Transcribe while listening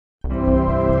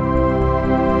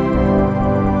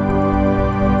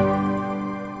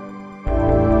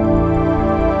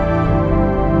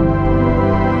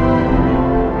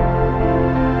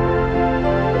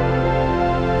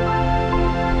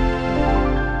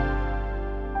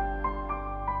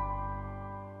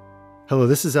Hello,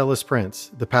 this is Ellis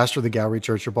Prince, the pastor of the Gallery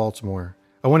Church of Baltimore.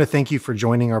 I want to thank you for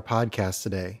joining our podcast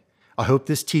today. I hope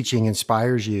this teaching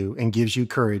inspires you and gives you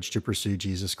courage to pursue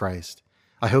Jesus Christ.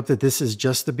 I hope that this is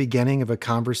just the beginning of a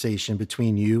conversation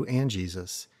between you and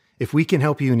Jesus. If we can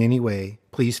help you in any way,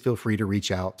 please feel free to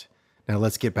reach out. Now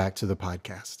let's get back to the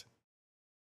podcast.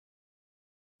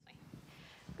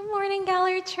 Good morning,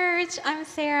 Gallery Church. I'm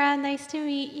Sarah. Nice to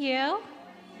meet you.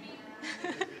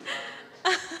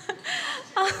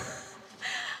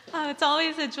 It's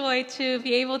always a joy to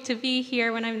be able to be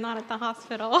here when I'm not at the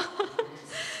hospital.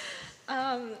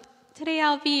 Today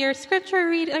I'll be your scripture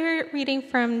reader, reading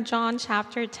from John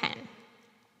chapter 10.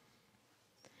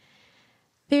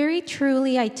 Very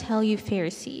truly I tell you,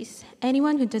 Pharisees,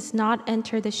 anyone who does not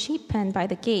enter the sheep pen by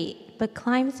the gate, but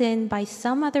climbs in by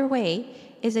some other way,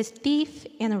 is a thief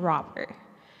and a robber.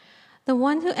 The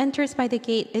one who enters by the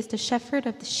gate is the shepherd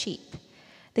of the sheep.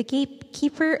 The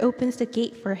gatekeeper opens the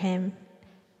gate for him,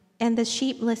 and the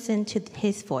sheep listen to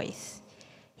his voice.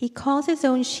 He calls his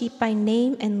own sheep by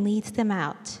name and leads them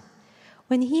out.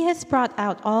 When he has brought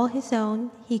out all his own,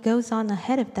 he goes on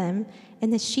ahead of them,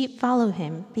 and the sheep follow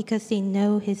him because they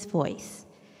know his voice.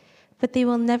 But they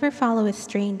will never follow a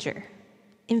stranger.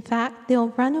 In fact, they'll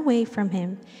run away from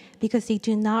him because they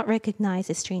do not recognize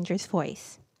a stranger's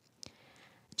voice.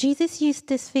 Jesus used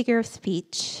this figure of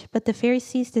speech, but the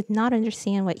Pharisees did not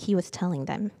understand what he was telling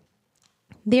them.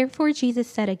 Therefore Jesus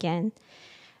said again,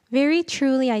 very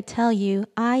truly I tell you,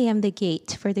 I am the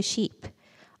gate for the sheep.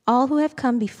 All who have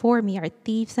come before me are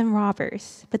thieves and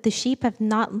robbers, but the sheep have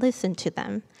not listened to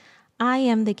them. I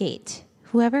am the gate.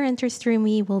 Whoever enters through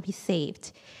me will be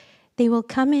saved. They will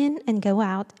come in and go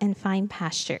out and find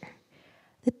pasture.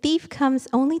 The thief comes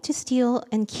only to steal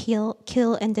and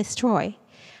kill and destroy.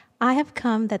 I have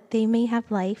come that they may have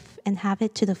life and have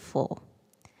it to the full.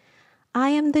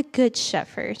 I am the good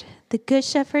shepherd. The good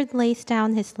shepherd lays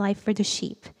down his life for the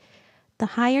sheep. The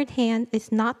hired hand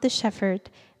is not the shepherd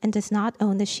and does not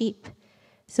own the sheep.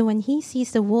 So when he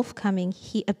sees the wolf coming,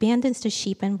 he abandons the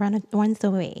sheep and runs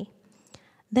away.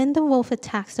 Then the wolf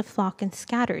attacks the flock and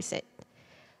scatters it.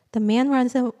 The man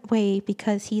runs away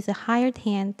because he's a hired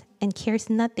hand and cares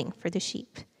nothing for the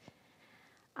sheep.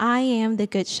 I am the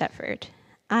good shepherd.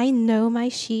 I know my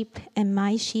sheep, and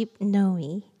my sheep know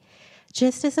me.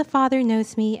 Just as the Father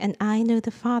knows me, and I know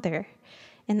the Father,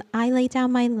 and I lay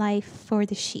down my life for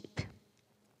the sheep.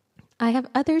 I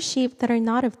have other sheep that are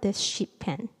not of this sheep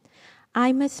pen.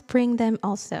 I must bring them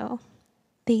also.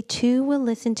 They too will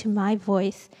listen to my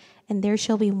voice, and there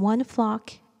shall be one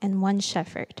flock and one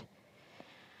shepherd.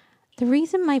 The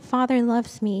reason my Father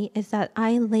loves me is that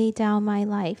I lay down my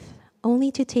life,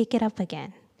 only to take it up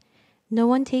again. No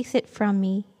one takes it from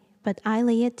me, but I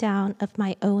lay it down of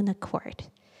my own accord.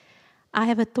 I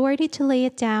have authority to lay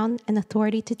it down and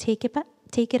authority to take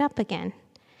it up again.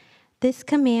 This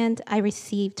command I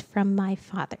received from my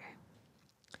Father.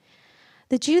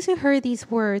 The Jews who heard these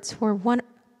words were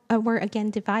again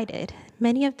divided.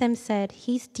 Many of them said,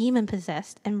 he's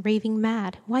demon-possessed and raving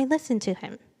mad. Why listen to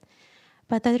him?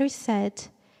 But others said,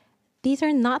 these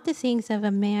are not the sayings of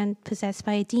a man possessed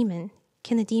by a demon.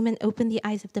 Can a demon open the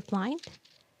eyes of the blind?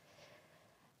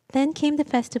 Then came the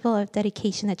festival of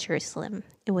dedication at Jerusalem.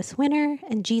 It was winter,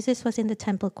 and Jesus was in the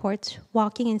temple courts,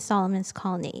 walking in Solomon's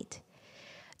colonnade.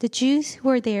 The Jews who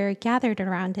were there gathered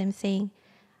around him, saying,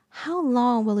 how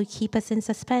long will you keep us in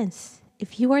suspense?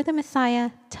 If you are the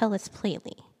Messiah, tell us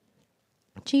plainly.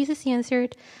 Jesus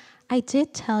answered, I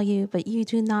did tell you, but you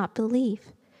do not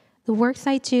believe. The works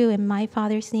I do in my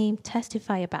Father's name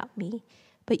testify about me,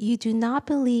 but you do not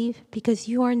believe because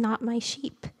you are not my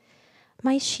sheep.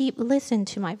 My sheep listen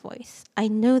to my voice. I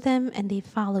know them and they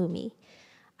follow me.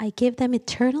 I give them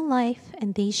eternal life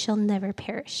and they shall never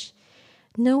perish.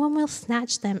 No one will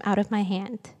snatch them out of my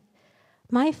hand.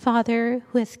 My Father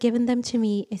who has given them to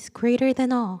me is greater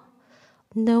than all.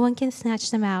 No one can snatch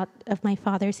them out of my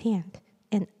Father's hand.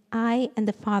 And I and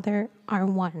the Father are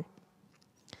one.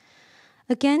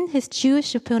 Again, his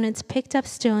Jewish opponents picked up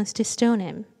stones to stone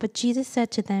him, but Jesus said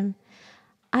to them,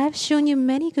 I have shown you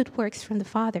many good works from the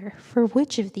Father. For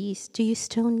which of these do you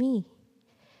stone me?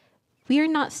 We are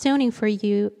not stoning for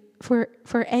you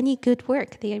for any good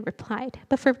work, they replied,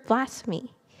 but for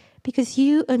blasphemy, because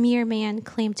you, a mere man,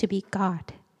 claim to be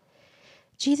God.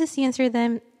 Jesus answered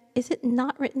them, is it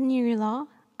not written in your law?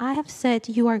 I have said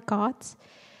you are gods.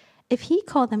 If he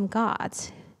called them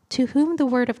gods, to whom the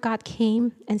word of God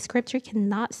came and scripture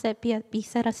cannot be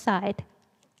set aside,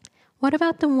 what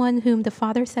about the one whom the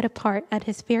Father set apart at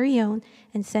his very own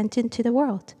and sent into the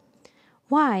world?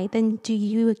 Why then do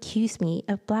you accuse me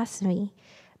of blasphemy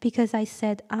because I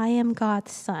said I am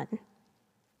God's son?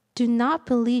 do not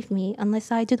believe me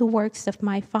unless I do the works of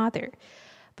my Father.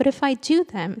 But if I do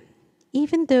them,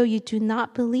 even though you do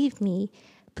not believe me,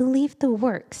 believe the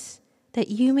works, that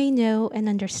you may know and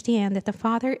understand that the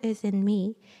Father is in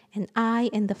me, and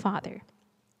I in the Father."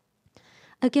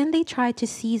 Again they tried to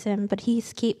seize him, but he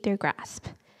escaped their grasp.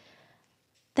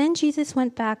 Then Jesus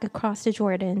went back across the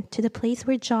Jordan to the place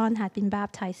where John had been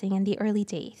baptizing in the early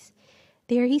days.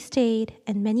 There he stayed,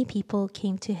 and many people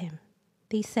came to him.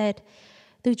 They said,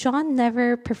 "Though John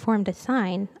never performed a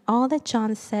sign, all that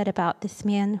John said about this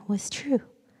man was true."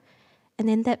 And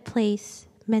in that place,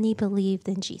 many believed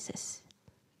in Jesus.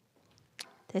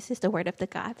 This is the word of the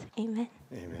God. Amen.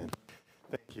 Amen.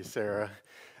 Thank you, Sarah.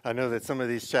 I know that some of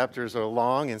these chapters are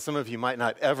long, and some of you might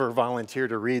not ever volunteer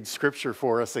to read Scripture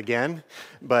for us again,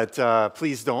 but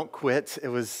please don't quit.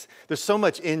 There's so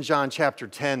much in John chapter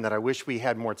 10 that I wish we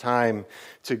had more time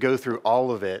to go through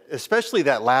all of it, especially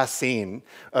that last scene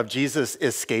of Jesus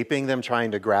escaping them,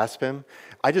 trying to grasp him.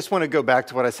 I just want to go back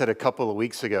to what I said a couple of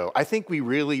weeks ago. I think we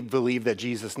really believe that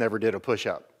Jesus never did a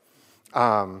push-up,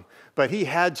 but he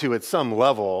had to, at some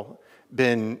level,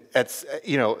 been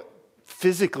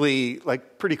physically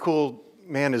like pretty cool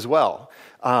man as well.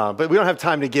 But we don't have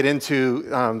time to get into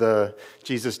the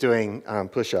Jesus doing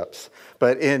push-ups.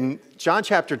 But in John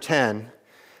chapter 10,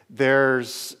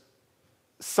 there's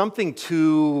something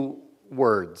to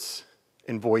words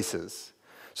and voices.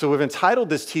 So we've entitled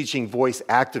this teaching Voice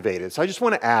Activated. So I just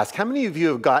want to ask, how many of you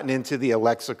have gotten into the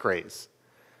Alexa craze?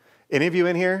 Any of you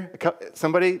in here?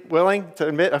 Somebody willing to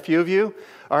admit? A few of you?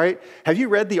 All right. Have you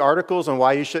read the articles on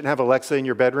why you shouldn't have Alexa in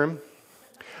your bedroom?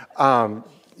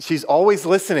 She's always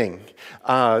listening.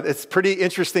 It's pretty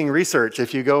interesting research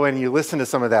if you go and you listen to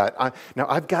some of that. Now,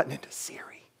 I've gotten into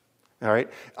Siri, all right?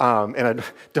 And I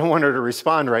don't want her to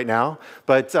respond right now,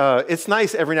 but it's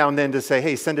nice every now and then to say,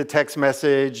 hey, send a text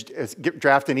message,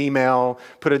 draft an email,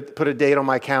 put a date on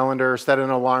my calendar, set an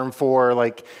alarm for.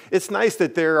 Like, it's nice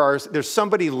that there's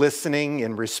somebody listening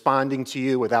and responding to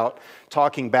you without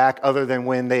talking back, other than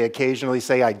when they occasionally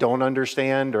say, "I don't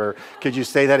understand," or "Could you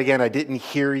say that again? I didn't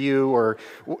hear you,"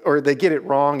 or they get it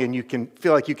wrong, and you can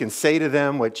feel like you can say to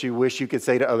them what you wish you could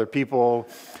say to other people.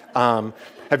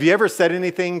 Have you ever said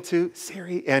anything to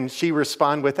Siri and she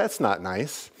respond with, "That's not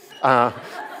nice"?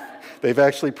 They've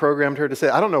actually programmed her to say,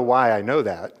 I don't know why I know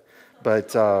that,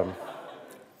 but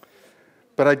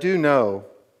I do know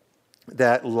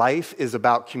that life is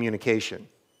about communication.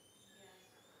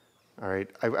 All right,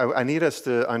 I need us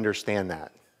to understand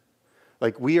that.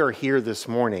 Like, we are here this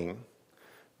morning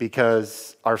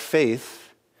because our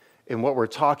faith in what we're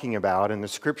talking about and the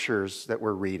scriptures that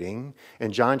we're reading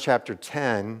in John chapter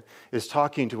 10 is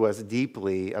talking to us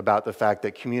deeply about the fact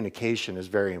that communication is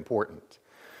very important.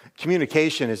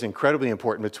 Communication is incredibly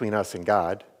important between us and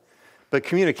God, but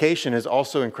communication is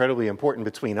also incredibly important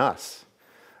between us.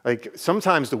 Like,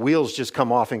 sometimes the wheels just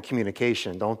come off in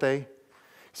communication, don't they?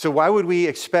 So why would we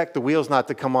expect the wheels not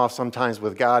to come off sometimes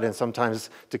with God and sometimes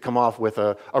to come off with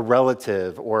a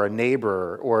relative or a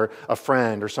neighbor or a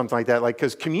friend or something like that? Like,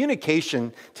 because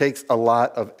communication takes a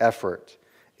lot of effort,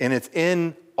 and it's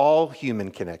in all human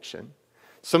connection.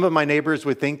 Some of my neighbors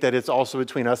would think that it's also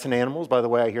between us and animals, by the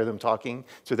way I hear them talking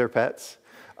to their pets.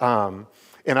 And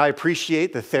I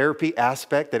appreciate the therapy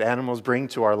aspect that animals bring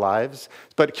to our lives,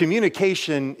 but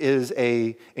communication is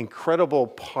an incredible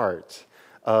part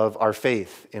of our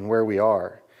faith and where we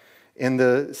are. And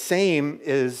the same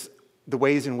is the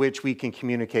ways in which we can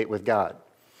communicate with God.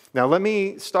 Now, let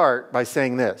me start by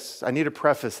saying this. I need to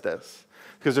preface this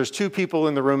because there's two people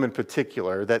in the room in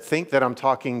particular that think that I'm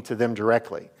talking to them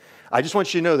directly. I just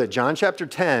want you to know that John chapter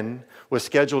 10 was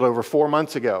scheduled over 4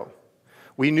 months ago.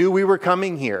 We knew we were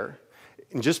coming here.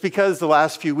 And just because the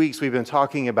last few weeks we've been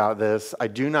talking about this, I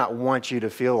do not want you to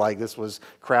feel like this was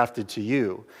crafted to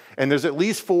you. And there's at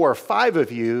least 4 or 5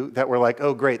 of you that were like,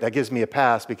 oh, great, that gives me a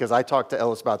pass because I talked to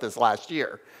Ellis about this last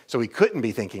year, so he couldn't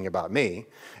be thinking about me.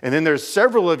 And then there's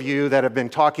several of you that have been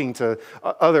talking to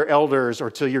other elders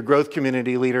or to your growth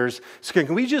community leaders. So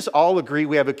can we just all agree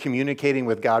we have a communicating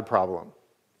with God problem?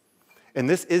 And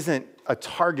this isn't a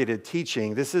targeted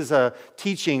teaching. This is a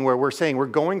teaching where we're saying we're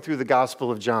going through the Gospel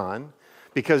of John,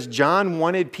 because John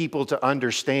wanted people to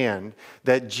understand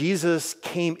that Jesus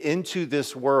came into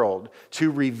this world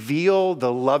to reveal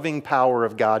the loving power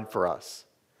of God for us,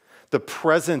 the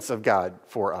presence of God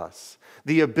for us,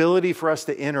 the ability for us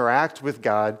to interact with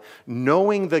God,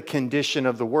 knowing the condition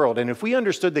of the world. And if we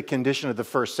understood the condition of the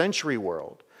first century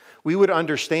world, we would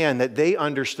understand that they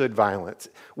understood violence.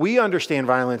 We understand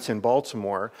violence in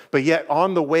Baltimore, but yet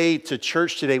on the way to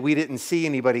church today, we didn't see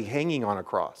anybody hanging on a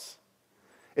cross.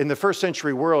 In the first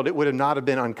century world, it would have not have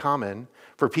been uncommon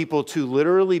for people to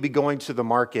literally be going to the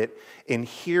market and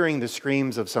hearing the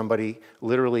screams of somebody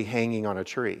literally hanging on a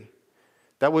tree.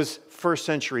 That was first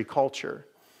century culture.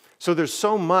 So there's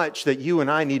so much that you and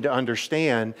I need to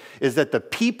understand is that the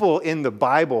people in the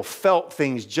Bible felt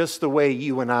things just the way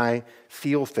you and I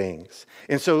feel things.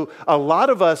 And so a lot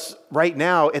of us right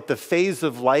now at the phase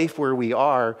of life where we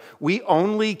are, we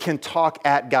only can talk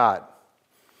at God.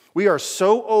 We are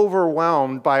so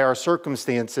overwhelmed by our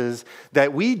circumstances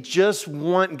that we just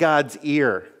want God's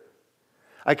ear.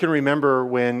 I can remember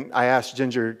when I asked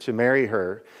Ginger to marry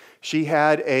her, she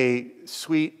had a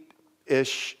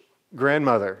sweet-ish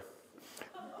grandmother.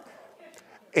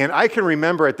 And I can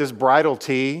remember at this bridal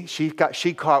tea, she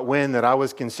caught wind that I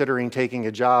was considering taking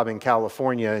a job in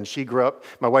California, and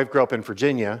my wife grew up in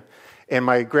Virginia, and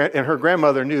her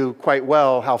grandmother knew quite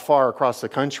well how far across the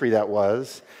country that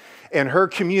was. And her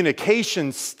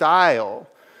communication style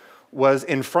was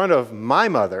in front of my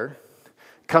mother,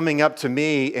 coming up to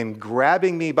me and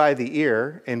grabbing me by the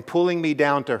ear and pulling me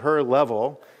down to her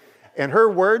level. And her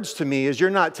words to me is, "You're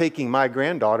not taking my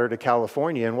granddaughter to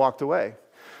California," and walked away.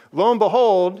 Lo and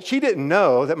behold, she didn't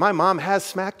know that my mom has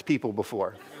smacked people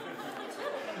before.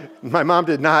 My mom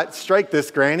did not strike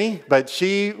this granny, but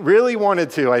she really wanted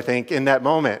to, I think, in that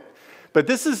moment. But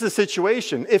this is the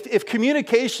situation. If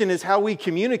communication is how we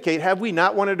communicate, have we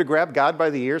not wanted to grab God by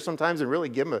the ear sometimes and really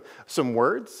give him some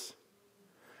words?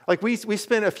 Like we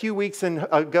spent a few weeks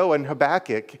ago in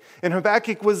Habakkuk, and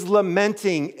Habakkuk was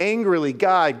lamenting angrily,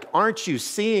 "God, aren't you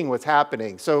seeing what's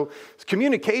happening?" So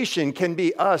communication can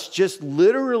be us just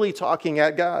literally talking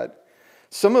at God.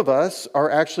 Some of us are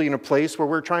actually in a place where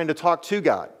we're trying to talk to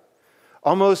God,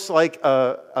 almost like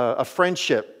a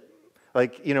friendship,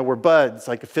 like, we're buds,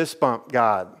 like a fist bump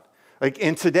God.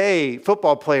 And today,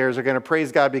 football players are going to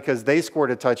praise God because they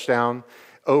scored a touchdown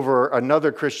over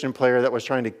another Christian player that was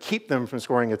trying to keep them from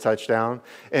scoring a touchdown.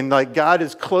 And God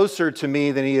is closer to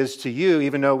me than he is to you,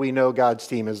 even though we know God's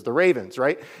team is the Ravens,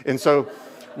 right? And so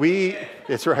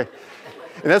it's right.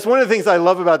 And that's one of the things I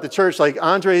love about the church. Like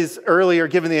Andre's earlier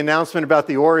giving the announcement about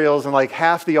the Orioles, and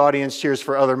half the audience cheers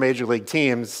for other major league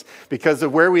teams because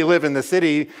of where we live in the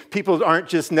city. People aren't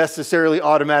just necessarily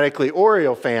automatically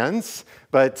Oriole fans,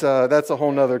 but that's a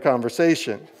whole nother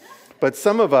conversation. But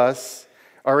some of us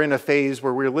are in a phase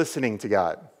where we're listening to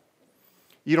God.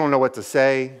 You don't know what to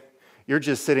say. You're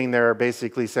just sitting there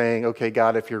basically saying, "Okay,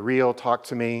 God, if you're real, talk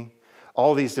to me."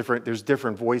 There's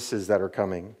different voices that are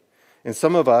coming. And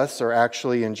some of us are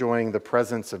actually enjoying the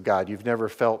presence of God. You've never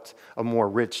felt a more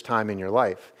rich time in your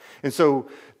life. And so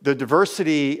the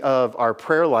diversity of our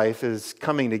prayer life is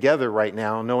coming together right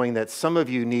now, knowing that some of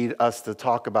you need us to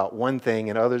talk about one thing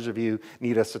and others of you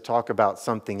need us to talk about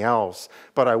something else.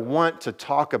 But I want to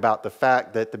talk about the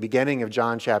fact that the beginning of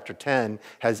John chapter 10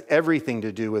 has everything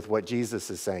to do with what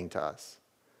Jesus is saying to us.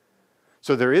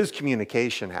 So there is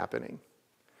communication happening.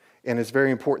 And it's very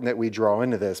important that we draw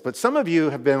into this. But some of you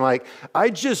have been like, "I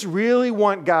just really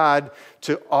want God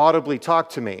to audibly talk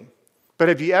to me." But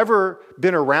have you ever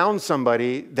been around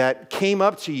somebody that came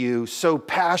up to you so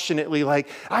passionately, like,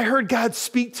 "I heard God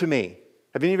speak to me"?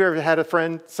 Have any of you ever had a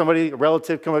friend, somebody, a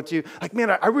relative come up to you, like,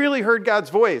 "Man, I really heard God's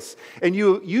voice." And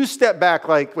you step back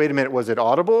like, "Wait a minute, was it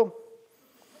audible?"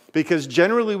 Because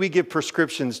generally we give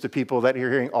prescriptions to people that are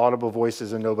hearing audible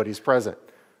voices and nobody's present,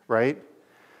 right?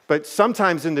 But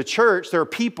sometimes in the church, there are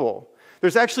people.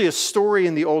 There's actually a story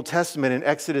in the Old Testament in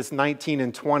Exodus 19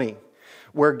 and 20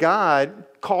 where God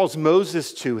calls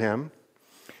Moses to him,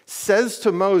 says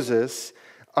to Moses,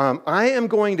 "I am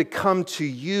going to come to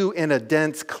you in a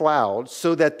dense cloud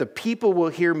so that the people will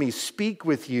hear me speak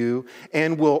with you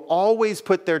and will always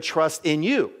put their trust in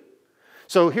you."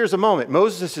 So here's a moment.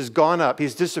 Moses has gone up.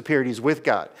 He's disappeared. He's with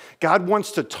God. God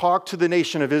wants to talk to the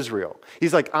nation of Israel.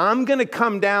 He's like, "I'm going to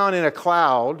come down in a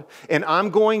cloud, and I'm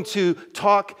going to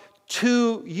talk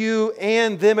to you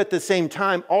and them at the same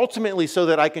time, ultimately so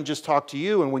that I can just talk to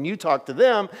you. And when you talk to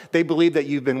them, they believe that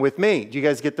you've been with me." Do you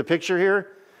guys get the picture here?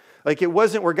 It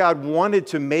wasn't where God wanted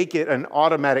to make it an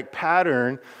automatic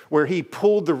pattern where he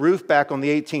pulled the roof back on the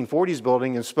 1840s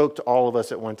building and spoke to all of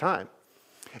us at one time.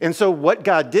 And so what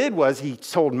God did was he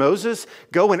told Moses,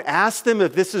 "Go and ask them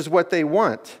if this is what they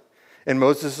want." And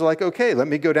Moses is like, "Okay, let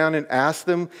me go down and ask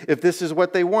them if this is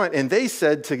what they want." And they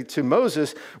said to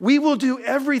Moses, "We will do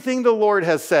everything the Lord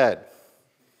has said."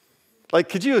 Like,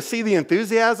 could you see the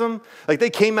enthusiasm? Like, they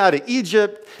came out of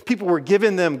Egypt. People were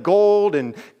giving them gold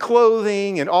and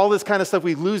clothing and all this kind of stuff.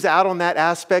 We lose out on that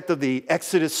aspect of the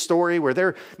Exodus story where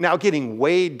they're now getting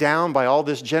weighed down by all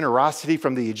this generosity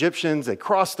from the Egyptians. They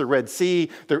cross the Red Sea.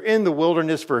 They're in the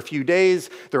wilderness for a few days.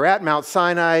 They're at Mount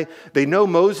Sinai. They know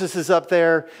Moses is up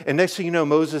there. And next thing you know,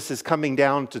 Moses is coming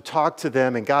down to talk to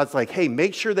them. And God's like, hey,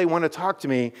 make sure they want to talk to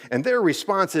me. And their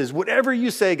response is, whatever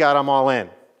you say, God, I'm all in.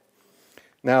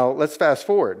 Now, let's fast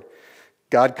forward.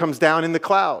 God comes down in the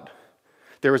cloud.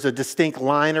 There was a distinct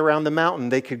line around the mountain.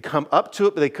 They could come up to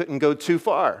it, but they couldn't go too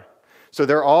far. So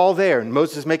they're all there, and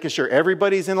Moses is making sure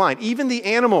everybody's in line. Even the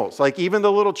animals, like even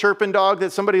the little chirping dog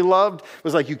that somebody loved,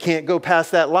 was like, you can't go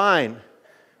past that line,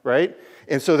 right?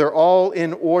 And so they're all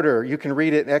in order. You can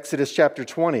read it in Exodus chapter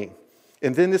 20.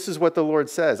 And then this is what the Lord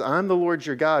says. I'm the Lord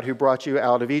your God who brought you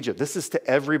out of Egypt. This is to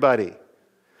everybody.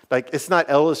 Like, it's not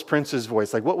Ellis Prince's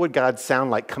voice. Like, what would God sound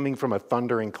like coming from a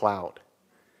thundering cloud?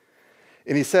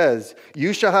 And he says,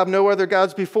 you shall have no other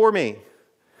gods before me.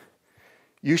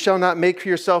 You shall not make for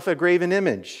yourself a graven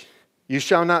image. You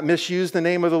shall not misuse the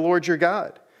name of the Lord your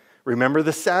God. Remember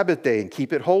the Sabbath day and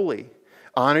keep it holy.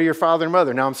 Honor your father and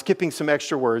mother. Now, I'm skipping some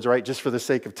extra words, right, just for the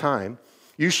sake of time.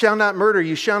 You shall not murder.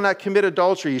 You shall not commit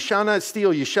adultery. You shall not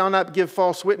steal. You shall not give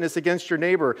false witness against your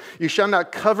neighbor. You shall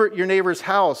not covet your neighbor's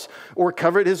house or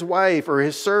covet his wife or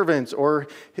his servants or,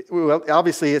 well,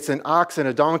 obviously it's an ox and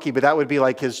a donkey, but that would be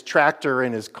like his tractor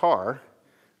and his car,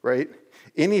 right?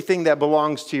 Anything that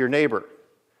belongs to your neighbor.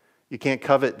 You can't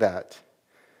covet that.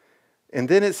 And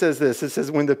then it says this, it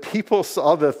says, when the people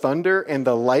saw the thunder and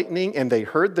the lightning and they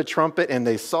heard the trumpet and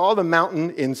they saw the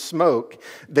mountain in smoke,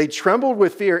 they trembled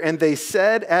with fear and they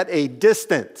said at a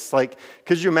distance, like,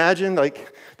 could you imagine,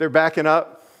 like, they're backing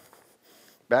up,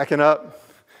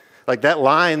 like that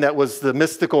line that was the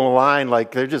mystical line,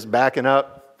 like they're just backing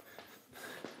up,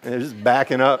 and they're just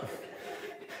backing up.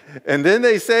 And then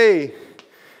they say,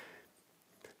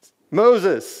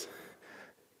 Moses,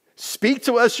 speak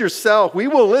to us yourself. We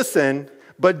will listen,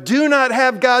 but do not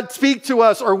have God speak to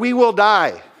us or we will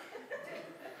die.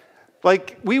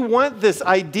 Like, we want this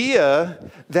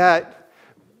idea that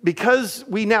because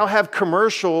we now have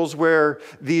commercials where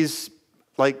these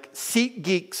like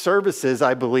SeatGeek services,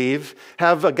 I believe,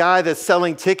 have a guy that's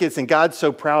selling tickets and God's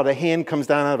so proud, a hand comes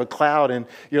down out of a cloud and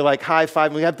you're like high five.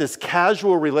 And we have this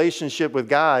casual relationship with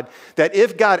God that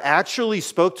if God actually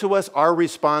spoke to us, our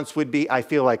response would be, I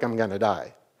feel like I'm going to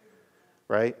die.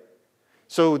 Right?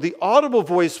 So the audible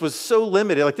voice was so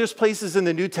limited. Like, there's places in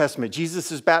the New Testament,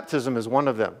 Jesus' baptism is one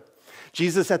of them.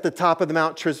 Jesus at the top of the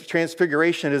Mount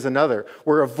Transfiguration is another,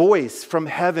 where a voice from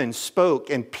heaven spoke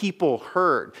and people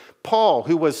heard. Paul,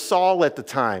 who was Saul at the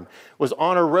time, was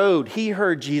on a road. He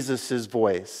heard Jesus'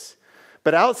 voice.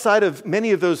 But outside of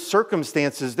many of those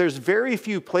circumstances, there's very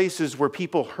few places where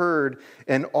people heard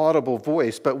an audible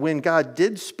voice. But when God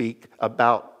did speak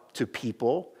to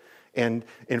people, and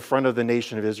in front of the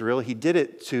nation of Israel, he did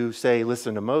it to say,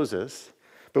 listen to Moses.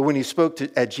 But when he spoke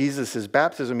at Jesus'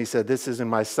 baptism, he said, this isn't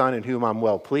my son in whom I'm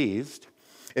well pleased.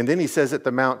 And then he says at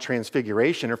the Mount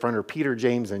Transfiguration in front of Peter,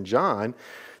 James, and John,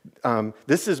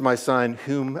 this is my son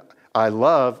whom I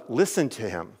love, listen to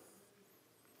him.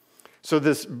 So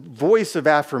this voice of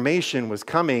affirmation was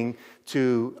coming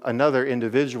to another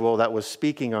individual that was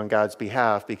speaking on God's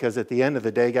behalf, because at the end of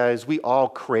the day, guys, we all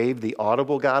crave the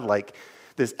audible God, like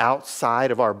this outside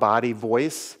of our body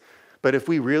voice. But if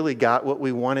we really got what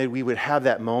we wanted, we would have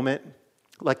that moment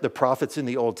like the prophets in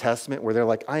the Old Testament where they're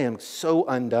like, I am so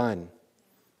undone.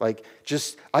 Like,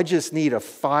 I just need a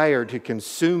fire to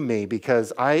consume me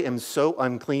because I am so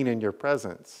unclean in your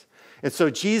presence. And so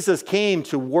Jesus came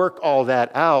to work all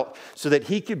that out so that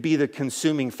he could be the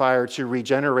consuming fire to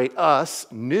regenerate us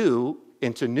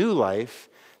into new life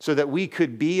so that we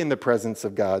could be in the presence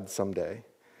of God someday.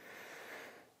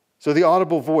 So the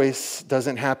audible voice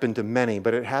doesn't happen to many,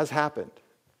 but it has happened.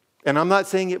 And I'm not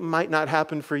saying it might not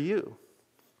happen for you,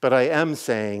 but I am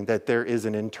saying that there is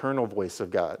an internal voice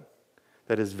of God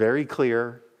that is very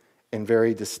clear and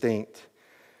very distinct.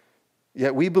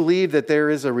 Yet we believe that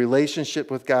there is a relationship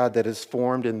with God that is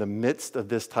formed in the midst of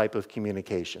this type of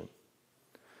communication.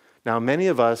 Now, many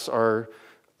of us are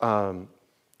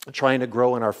trying to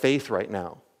grow in our faith right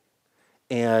now.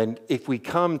 And if we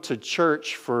come to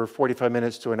church for 45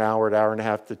 minutes to an hour and a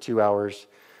half to 2 hours,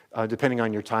 depending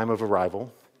on your time of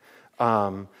arrival,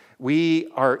 we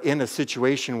are in a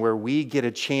situation where we get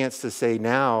a chance to say,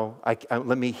 now,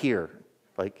 let me hear.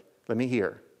 Let me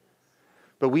hear.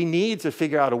 But we need to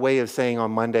figure out a way of saying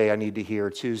on Monday, I need to hear,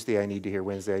 Tuesday, I need to hear,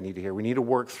 Wednesday, I need to hear. We need to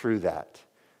work through that.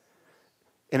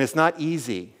 And it's not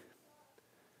easy.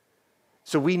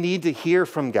 So we need to hear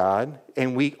from God,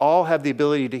 and we all have the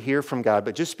ability to hear from God.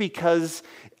 But just because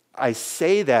I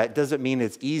say that doesn't mean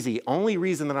it's easy. Only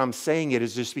reason that I'm saying it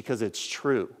is just because it's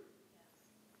true.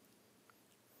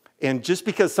 And just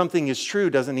because something is true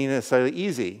doesn't mean necessarily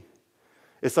easy.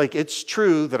 It's like it's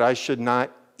true that I should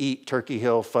not eat Turkey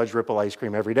Hill fudge ripple ice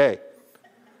cream every day.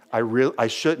 I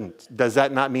shouldn't. Does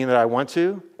that not mean that I want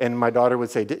to? And my daughter would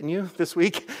say, didn't you this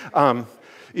week?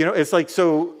 It's like,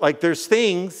 so like there's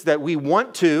things that we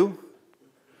want to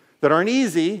that aren't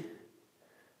easy,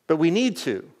 but we need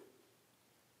to.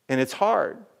 And it's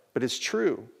hard, but it's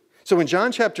true. So in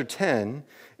John chapter 10,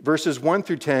 verses 1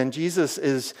 through 10, Jesus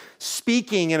is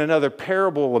speaking in another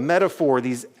parable, a metaphor,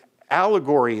 these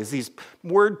allegories, these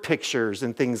word pictures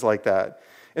and things like that.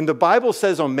 And the Bible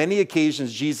says on many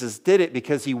occasions Jesus did it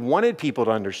because he wanted people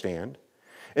to understand.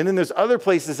 And then there's other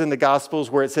places in the Gospels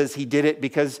where it says he did it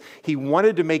because he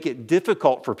wanted to make it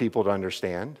difficult for people to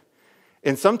understand.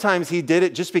 And sometimes he did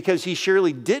it just because he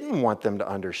surely didn't want them to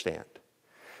understand.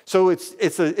 So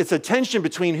it's a tension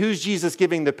between who's Jesus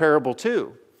giving the parable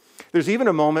to. There's even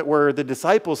a moment where the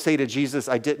disciples say to Jesus,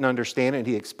 I didn't understand it, and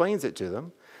he explains it to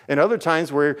them. And other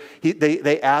times where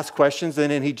they ask questions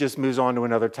and then he just moves on to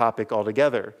another topic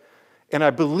altogether. And I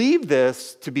believe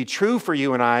this to be true for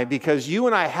you and I because you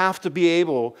and I have to be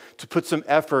able to put some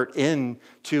effort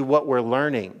into what we're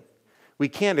learning. We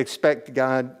can't expect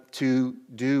God to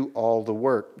do all the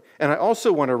work. And I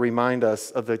also want to remind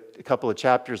us of a couple of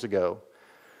chapters ago.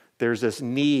 There's this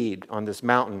need on this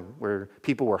mountain where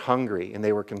people were hungry and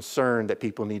they were concerned that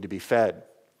people need to be fed.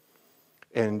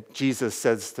 And Jesus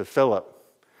says to Philip,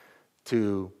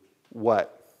 to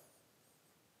what?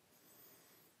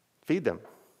 Feed them,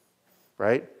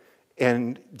 right?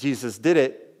 And Jesus did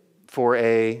it for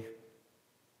a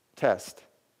test,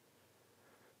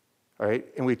 all right?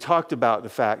 And we talked about the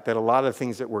fact that a lot of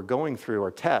things that we're going through are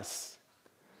tests.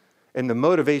 And the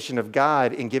motivation of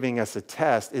God in giving us a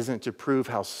test isn't to prove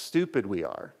how stupid we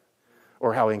are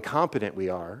or how incompetent we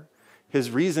are. His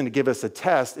reason to give us a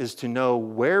test is to know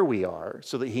where we are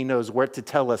so that he knows where to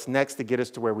tell us next to get us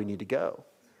to where we need to go.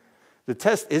 The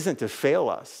test isn't to fail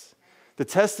us. The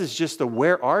test is just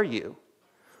where are you?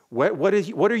 What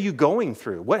are you going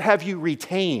through? What have you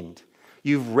retained?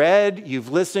 You've read, you've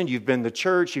listened, you've been to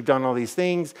church, you've done all these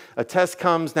things. A test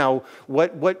comes. Now,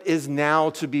 what is now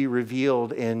to be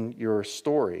revealed in your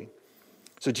story?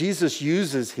 So Jesus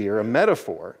uses here a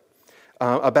metaphor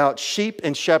about sheep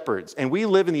and shepherds. And we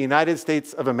live in the United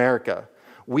States of America.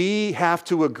 We have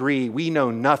to agree we know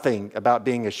nothing about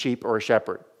being a sheep or a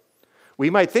shepherd.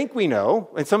 We might think we know,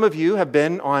 and some of you have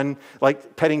been on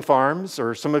like petting farms,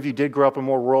 or some of you did grow up in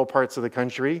more rural parts of the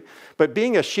country, but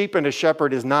being a sheep and a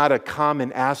shepherd is not a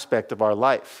common aspect of our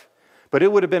life. But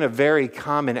it would have been a very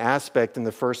common aspect in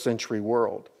the first century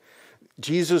world.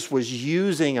 Jesus was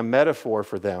using a metaphor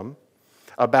for them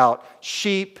about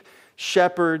sheep,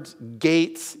 shepherds,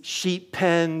 gates, sheep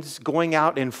pens, going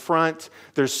out in front.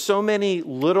 There's so many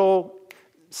little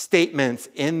statements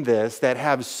in this that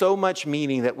have so much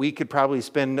meaning that we could probably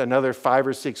spend another 5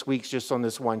 or 6 weeks just on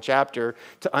this one chapter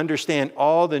to understand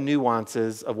all the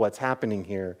nuances of what's happening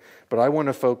here. But I want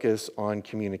to focus on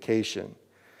communication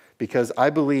because I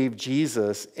believe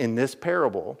Jesus in this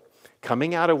parable,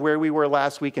 coming out of where we were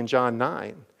last week in John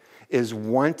 9, is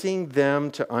wanting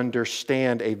them to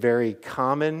understand a very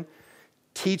common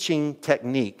teaching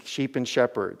technique, sheep and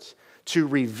shepherds, to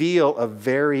reveal a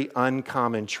very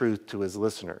uncommon truth to his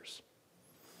listeners.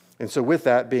 And so with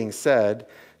that being said,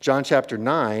 John chapter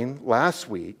 9, last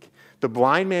week, the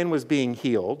blind man was being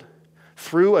healed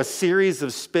through a series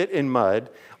of spit and mud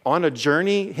on a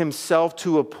journey himself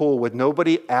to a pool with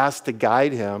nobody asked to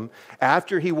guide him.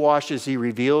 After he washes, he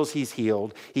reveals he's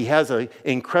healed. He has an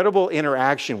incredible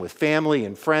interaction with family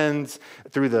and friends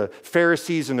through the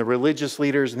Pharisees and the religious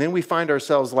leaders. And then we find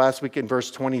ourselves last week in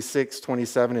verse 26,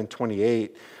 27, and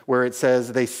 28, where it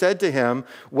says, they said to him,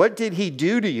 what did he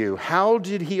do to you? How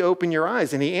did he open your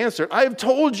eyes? And he answered, I have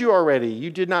told you already. You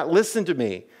did not listen to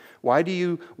me. Why do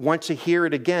you want to hear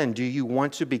it again? Do you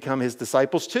want to become his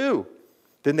disciples too?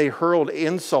 Then they hurled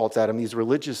insults at him, these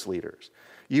religious leaders.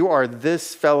 You are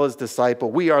this fellow's disciple.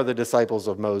 We are the disciples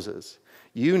of Moses.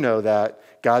 You know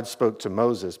that God spoke to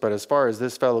Moses, but as far as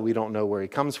this fellow, we don't know where he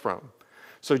comes from.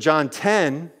 So John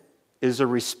 10 is a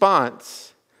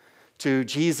response to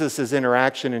Jesus'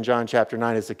 interaction in John chapter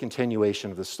 9 as a continuation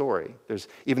of the story.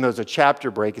 Even though it's a chapter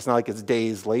break, it's not like it's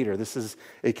days later. This is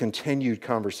a continued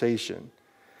conversation.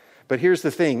 But here's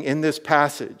the thing, in this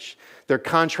passage, they're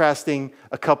contrasting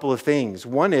a couple of things.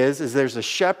 One is there's a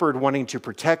shepherd wanting to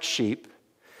protect sheep,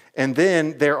 and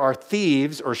then there are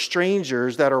thieves or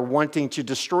strangers that are wanting to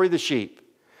destroy the sheep.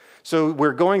 So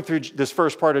we're going through this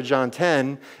first part of John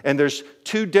 10, and there's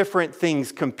two different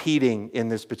things competing in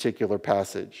this particular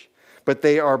passage. But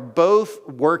they are both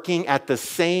working at the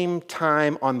same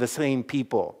time on the same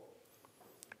people.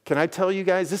 Can I tell you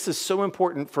guys, this is so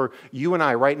important for you and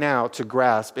I right now to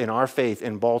grasp in our faith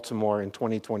in Baltimore in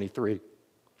 2023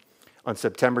 on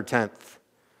September 10th,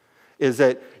 is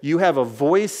that you have a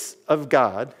voice of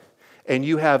God and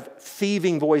you have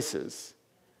thieving voices,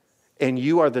 and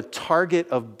you are the target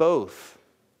of both.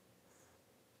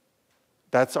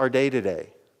 That's our day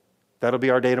today. That'll be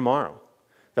our day tomorrow.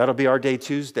 That'll be our day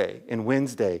Tuesday and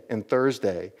Wednesday and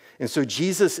Thursday. And so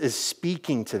Jesus is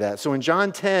speaking to that. So in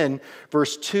John 10,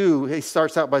 verse 2, he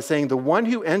starts out by saying, the one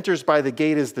who enters by the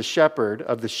gate is the shepherd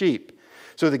of the sheep.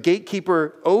 So the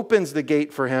gatekeeper opens the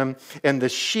gate for him, and the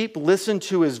sheep listen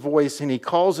to his voice, and he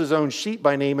calls his own sheep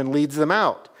by name and leads them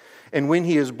out. And when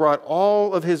he has brought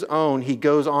all of his own, he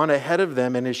goes on ahead of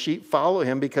them, and his sheep follow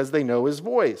him because they know his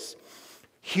voice.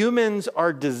 Humans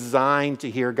are designed to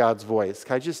hear God's voice.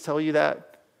 Can I just tell you that?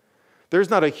 There's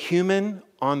not a human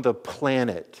on the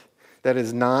planet that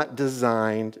is not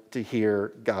designed to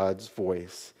hear God's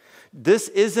voice. This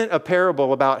isn't a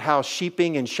parable about how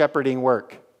sheeping and shepherding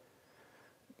work.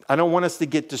 I don't want us to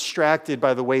get distracted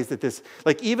by the ways that this,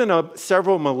 like even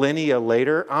several millennia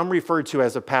later, I'm referred to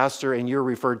as a pastor and you're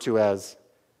referred to as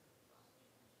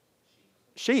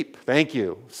sheep. Thank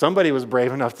you. Somebody was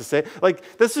brave enough to say,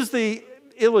 like, this is the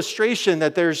illustration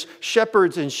that there's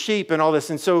shepherds and sheep and all this.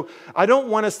 And so I don't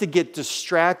want us to get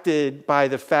distracted by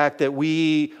the fact that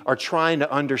we are trying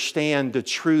to understand the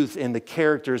truth and the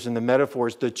characters and the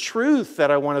metaphors. The truth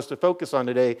that I want us to focus on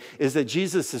today is that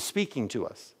Jesus is speaking to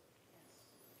us.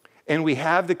 And we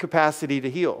have the capacity to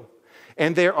heal.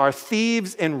 And there are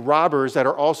thieves and robbers that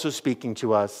are also speaking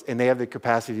to us, and they have the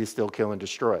capacity to still kill and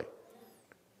destroy.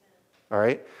 All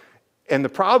right? And the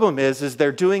problem is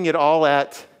they're doing it all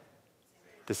at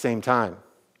the same time.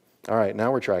 All right,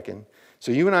 now we're tracking.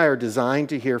 So you and I are designed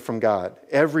to hear from God.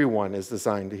 Everyone is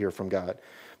designed to hear from God.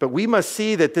 But we must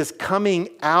see that this coming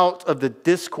out of the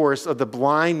discourse of the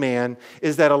blind man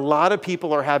is that a lot of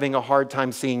people are having a hard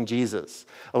time seeing Jesus.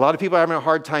 A lot of people are having a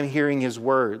hard time hearing his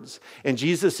words. And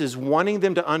Jesus is wanting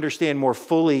them to understand more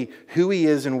fully who he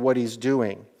is and what he's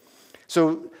doing.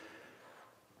 So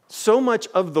much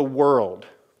of the world,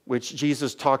 which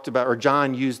Jesus talked about, or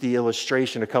John used the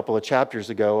illustration a couple of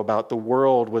chapters ago about the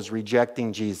world was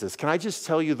rejecting Jesus. Can I just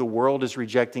tell you the world is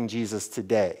rejecting Jesus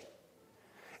today?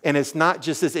 And it's not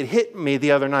just this. It hit me the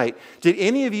other night. Did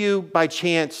any of you, by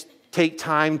chance, take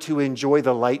time to enjoy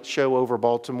the light show over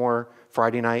Baltimore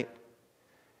Friday night?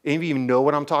 Any of you know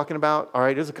what I'm talking about? All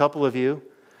right, there's a couple of you.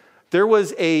 There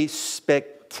was a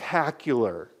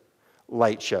spectacular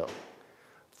light show.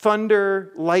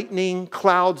 Thunder, lightning,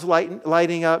 clouds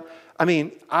lighting up. I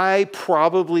mean, I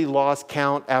probably lost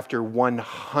count after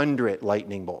 100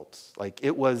 lightning bolts. Like,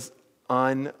 it was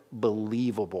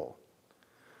unbelievable.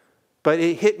 But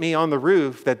it hit me on the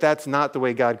roof that that's not the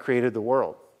way God created the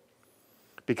world.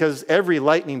 Because every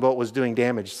lightning bolt was doing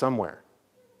damage somewhere.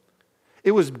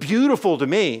 It was beautiful to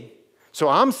me. So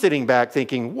I'm sitting back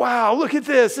thinking, wow, look at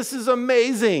this. This is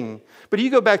amazing. But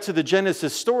you go back to the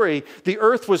Genesis story, the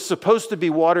earth was supposed to be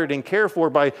watered and cared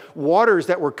for by waters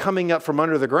that were coming up from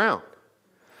under the ground.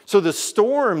 So the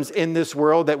storms in this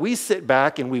world that we sit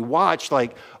back and we watch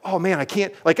like, oh man, I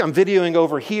can't, like I'm videoing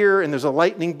over here and there's a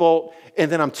lightning bolt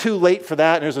and then I'm too late for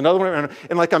that and there's another one.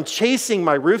 And like I'm chasing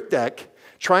my roof deck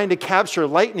trying to capture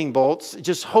lightning bolts,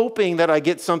 just hoping that I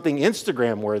get something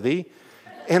Instagram worthy.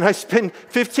 And I spend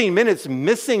 15 minutes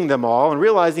missing them all and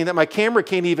realizing that my camera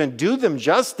can't even do them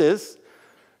justice.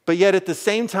 But yet at the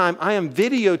same time, I am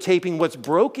videotaping what's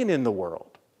broken in the world.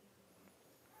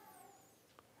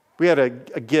 We had a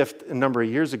gift a number of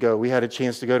years ago. We had a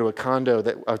chance to go to a condo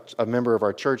that a member of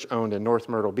our church owned in North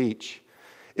Myrtle Beach.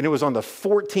 And it was on the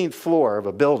 14th floor of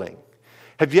a building.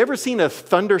 Have you ever seen a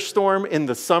thunderstorm in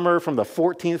the summer from the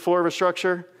 14th floor of a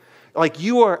structure? Like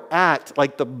you are at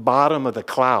like the bottom of the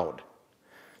cloud.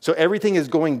 So everything is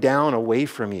going down away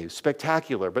from you.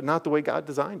 Spectacular, but not the way God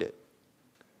designed it.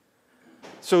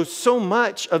 So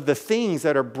much of the things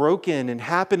that are broken and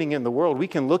happening in the world, we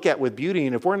can look at with beauty,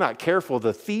 and if we're not careful,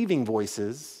 the thieving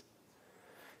voices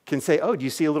can say, oh, do you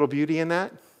see a little beauty in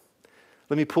that?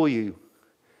 Let me pull you.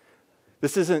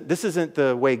 This isn't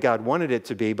the way God wanted it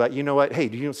to be, but you know what? Hey,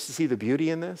 do you see the beauty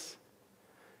in this?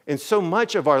 And so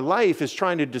much of our life is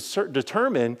trying to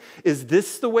determine, is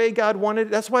this the way God wanted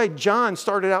it? That's why John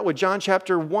started out with John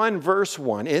chapter 1, verse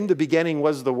 1. In the beginning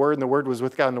was the Word, and the Word was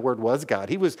with God, and the Word was God.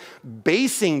 He was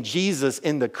basing Jesus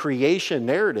in the creation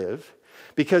narrative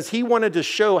because he wanted to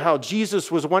show how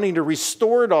Jesus was wanting to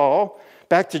restore it all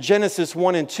back to Genesis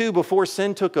 1 and 2 before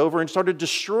sin took over and started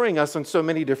destroying us on so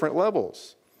many different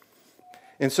levels.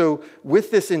 And so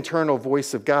with this internal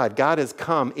voice of God, God has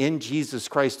come in Jesus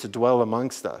Christ to dwell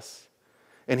amongst us.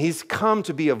 And he's come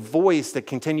to be a voice that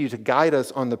continues to guide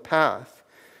us on the path.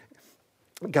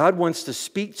 God wants to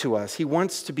speak to us. He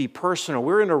wants to be personal.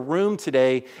 We're in a room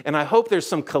today, and I hope there's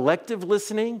some collective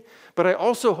listening, but I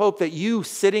also hope that you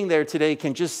sitting there today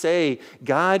can just say,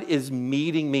 God is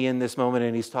meeting me in this moment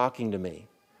and he's talking to me.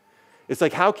 It's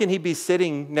like, how can he be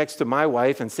sitting next to my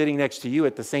wife and sitting next to you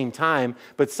at the same time,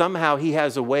 but somehow he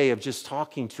has a way of just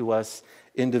talking to us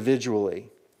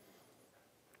individually.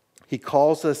 He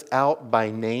calls us out by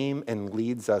name and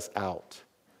leads us out.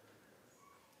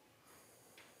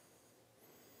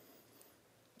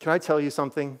 Can I tell you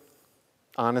something?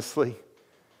 Honestly,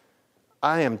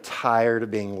 I am tired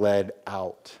of being led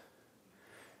out.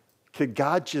 Could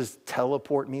God just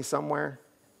teleport me somewhere?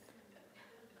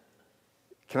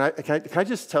 Can I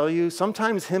just tell you,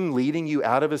 sometimes him leading you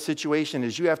out of a situation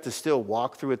is you have to still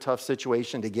walk through a tough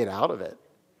situation to get out of it.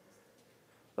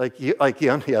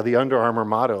 The Under Armour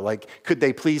motto, like, could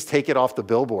they please take it off the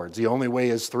billboards? The only way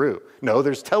is through. No,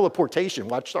 there's teleportation.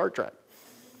 Watch Star Trek,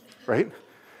 right?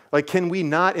 Like, can we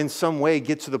not in some way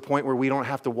get to the point where we don't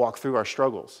have to walk through our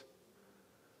struggles?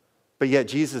 But yet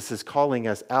Jesus is calling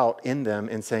us out in them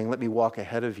and saying, let me walk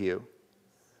ahead of you.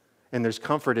 And there's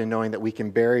comfort in knowing that we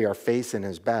can bury our face in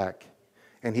his back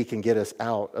and he can get us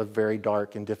out of very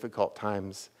dark and difficult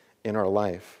times in our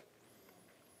life.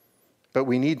 But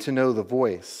we need to know the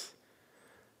voice.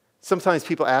 Sometimes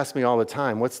people ask me all the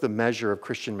time, what's the measure of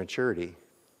Christian maturity?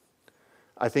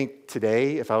 I think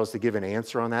today, if I was to give an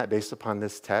answer on that based upon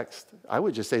this text, I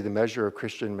would just say the measure of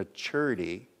Christian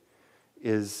maturity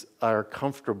is our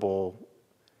comfortable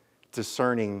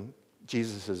discerning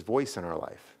Jesus' voice in our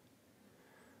life.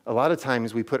 A lot of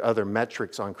times we put other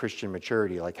metrics on Christian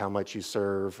maturity, like how much you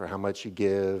serve or how much you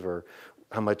give or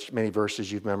many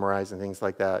verses you've memorized and things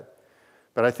like that.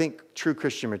 But I think true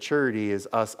Christian maturity is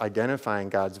us identifying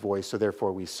God's voice, so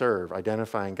therefore we serve,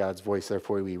 identifying God's voice,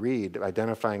 therefore we read,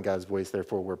 identifying God's voice,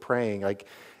 therefore we're praying. Like,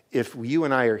 if you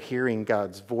and I are hearing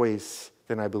God's voice,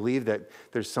 then I believe that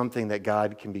there's something that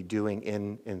God can be doing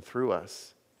in and through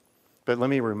us. But let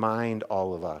me remind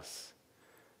all of us,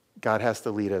 God has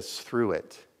to lead us through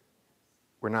it.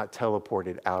 We're not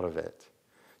teleported out of it.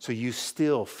 So you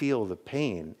still feel the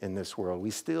pain in this world.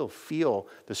 We still feel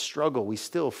the struggle. We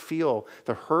still feel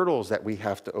the hurdles that we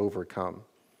have to overcome.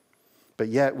 But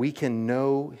yet we can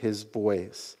know his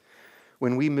voice.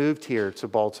 When we moved here to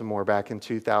Baltimore back in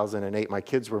 2008, my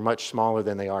kids were much smaller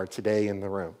than they are today in the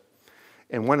room.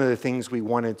 And one of the things we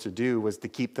wanted to do was to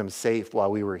keep them safe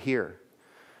while we were here.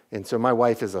 And so my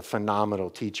wife is a phenomenal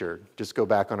teacher. Just go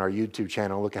back on our YouTube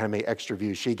channel, look at how many extra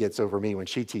views she gets over me when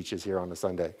she teaches here on a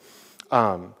Sunday.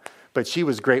 But she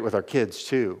was great with our kids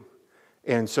too.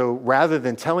 And so rather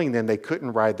than telling them they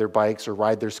couldn't ride their bikes or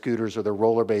ride their scooters or their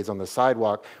rollerblades on the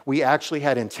sidewalk, we actually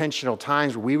had intentional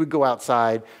times where we would go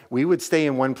outside, we would stay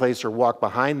in one place or walk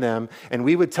behind them, and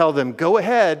we would tell them, go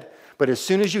ahead, but as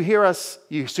soon as you hear us,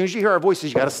 as soon as you hear our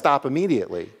voices, you got to stop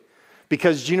immediately.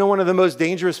 Because do you know one of the most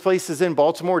dangerous places in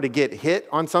Baltimore to get hit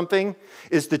on something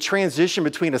is the transition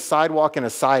between a sidewalk and a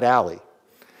side alley.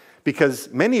 Because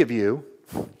many of you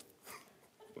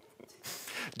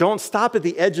don't stop at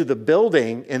the edge of the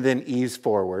building and then ease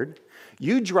forward.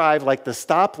 You drive like the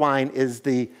stop line is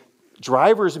the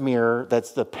driver's mirror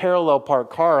that's the parallel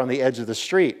parked car on the edge of the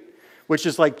street, which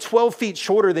is like 12 feet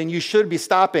shorter than you should be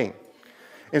stopping.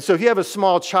 And so if you have a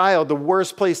small child, the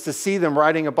worst place to see them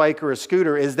riding a bike or a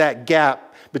scooter is that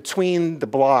gap between the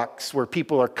blocks where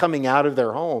people are coming out of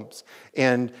their homes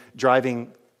and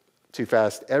driving too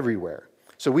fast everywhere.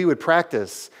 So we would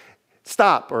practice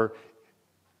stop or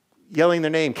yelling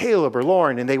their name, Caleb or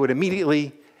Lauren, and they would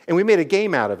immediately, and we made a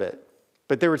game out of it.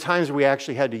 But there were times where we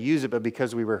actually had to use it, but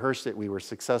because we rehearsed it, we were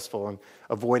successful in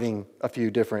avoiding a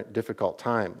few different difficult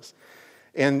times.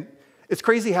 And it's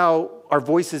crazy how our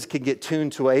voices can get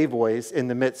tuned to a voice in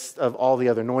the midst of all the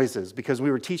other noises. Because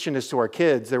we were teaching this to our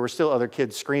kids, there were still other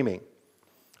kids screaming.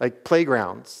 Like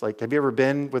playgrounds. Like, have you ever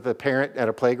been with a parent at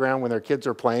a playground when their kids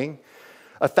are playing?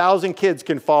 1,000 kids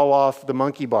can fall off the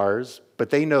monkey bars, but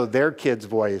they know their kid's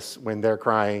voice when they're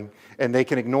crying, and they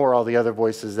can ignore all the other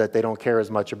voices that they don't care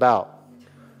as much about,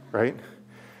 right?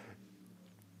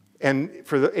 And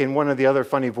in one of the other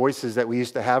funny voices that we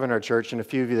used to have in our church, and a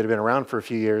few of you that have been around for a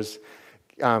few years,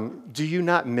 do you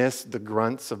not miss the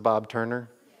grunts of Bob Turner?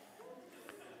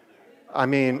 I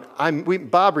mean,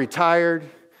 Bob retired,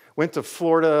 went to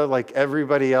Florida like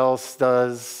everybody else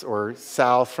does, or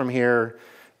south from here,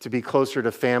 to be closer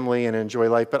to family and enjoy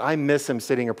life. But I miss him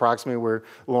sitting approximately where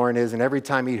Lauren is, and every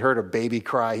time he heard a baby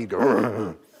cry, he'd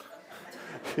go,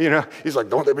 he's like,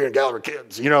 don't they be in gallery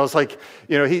kids? It's like,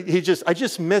 I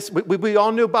just miss, we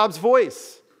all knew Bob's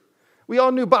voice. We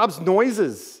all knew Bob's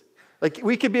noises. Like,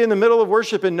 we could be in the middle of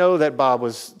worship and know that Bob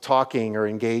was talking or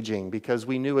engaging because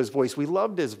we knew his voice. We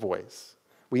loved his voice.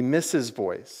 We miss his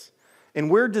voice. And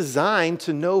we're designed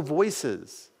to know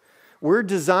voices. We're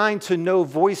designed to know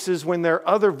voices when there are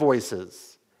other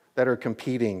voices that are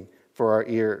competing for our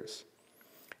ears.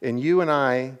 And you and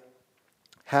I,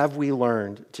 have we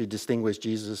learned to distinguish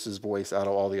Jesus' voice out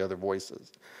of all the other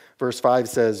voices? Verse 5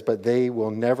 says, but they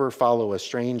will never follow a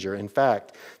stranger. In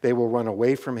fact, they will run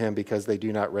away from him because they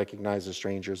do not recognize a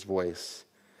stranger's voice.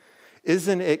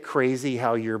 Isn't it crazy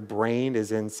how your brain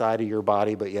is inside of your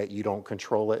body, but yet you don't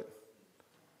control it?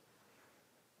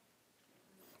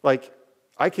 Like,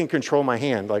 I can control my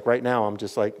hand. Like right now, I'm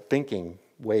just like thinking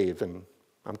wave and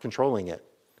I'm controlling it.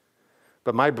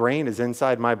 But my brain is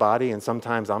inside my body, and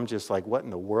sometimes I'm just like, what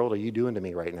in the world are you doing to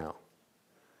me right now?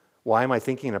 Why am I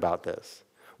thinking about this?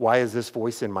 Why is this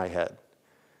voice in my head?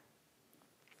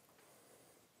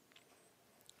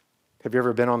 Have you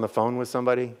ever been on the phone with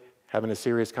somebody, having a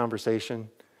serious conversation,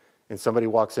 and somebody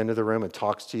walks into the room and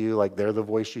talks to you like they're the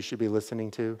voice you should be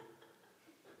listening to?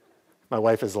 My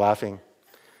wife is laughing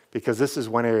because this is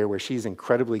one area where she's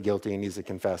incredibly guilty and needs to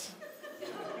confess.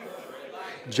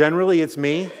 Generally, it's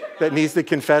me that needs to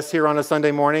confess here on a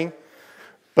Sunday morning.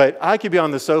 But I could be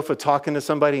on the sofa talking to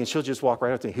somebody and she'll just walk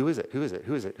right up to me. Who is it? Who is it?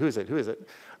 Who is it? Who is it? Who is it?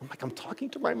 I'm like, I'm talking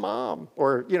to my mom,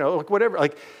 or, like whatever.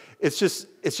 Like, it's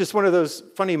just one of those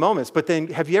funny moments. But then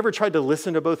have you ever tried to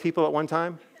listen to both people at one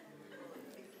time?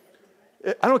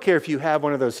 I don't care if you have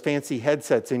one of those fancy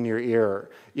headsets in your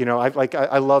ear.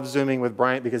 I love Zooming with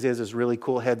Bryant because he has this really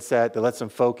cool headset that lets him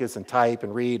focus and type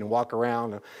and read and walk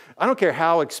around. I don't care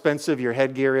how expensive your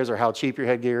headgear is or how cheap your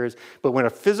headgear is, but when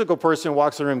a physical person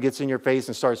walks in the room, gets in your face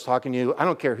and starts talking to you, I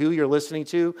don't care who you're listening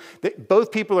to,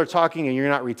 both people are talking and you're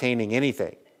not retaining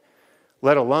anything,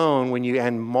 let alone when you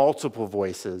add multiple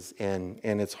voices and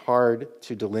it's hard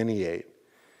to delineate.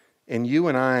 And you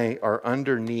and I are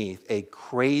underneath a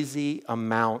crazy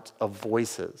amount of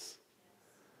voices.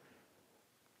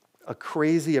 A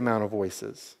crazy amount of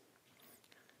voices.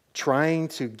 Trying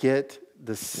to get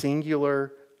the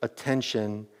singular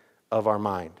attention of our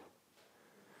mind.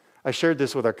 I shared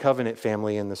this with our covenant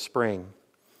family in the spring,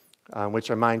 which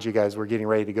I remind you guys, we're getting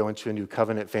ready to go into a new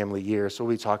covenant family year, so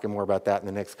we'll be talking more about that in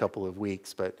the next couple of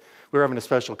weeks. But we were having a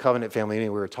special covenant family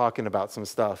meeting. We were talking about some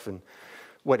stuff, and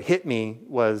what hit me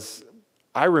was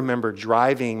I remember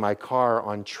driving my car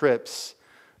on trips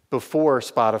before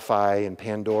Spotify and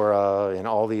Pandora and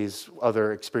all these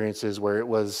other experiences where it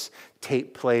was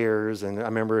tape players. And I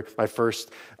remember my first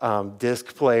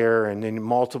disc player and then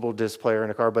multiple disc player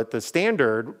in a car. But the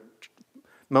standard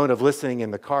mode of listening in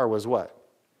the car was what?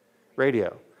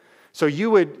 Radio. So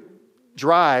you would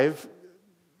drive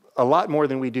a lot more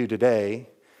than we do today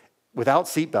without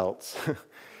seatbelts.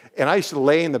 And I used to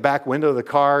lay in the back window of the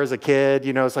car as a kid.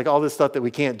 It's like all this stuff that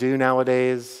we can't do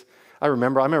nowadays. I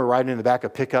remember riding in the back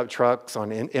of pickup trucks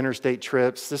on interstate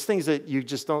trips. There's things that you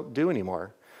just don't do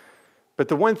anymore. But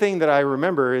the one thing that I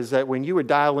remember is that when you would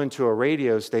dial into a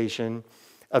radio station,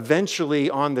 eventually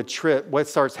on the trip, what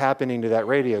starts happening to that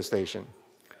radio station?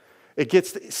 It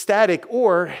gets static,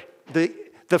 or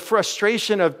the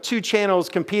frustration of two channels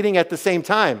competing at the same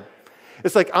time.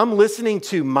 It's like I'm listening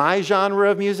to my genre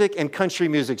of music and country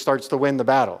music starts to win the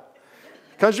battle.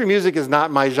 Country music is not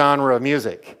my genre of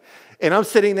music. And I'm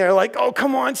sitting there like, oh,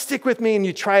 come on, stick with me. And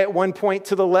you try at one point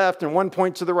to the left and one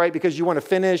point to the right because you want to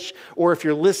finish. Or if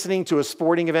you're listening to a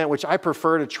sporting event, which I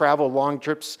prefer to travel long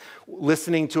trips,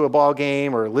 listening to a ball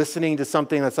game or listening to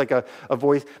something that's like a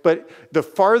voice. But the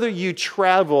farther you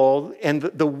travel and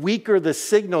the weaker the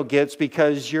signal gets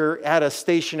because you're at a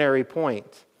stationary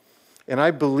point. And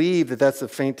I believe that that's a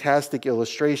fantastic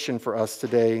illustration for us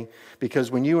today, because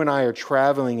when you and I are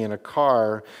traveling in a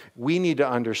car, we need to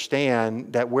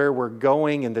understand that where we're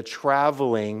going and the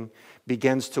traveling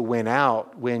begins to win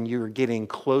out when you're getting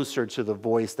closer to the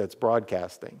voice that's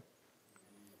broadcasting.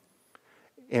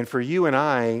 And for you and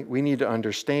I, we need to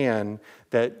understand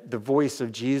that the voice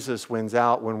of Jesus wins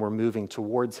out when we're moving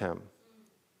towards him.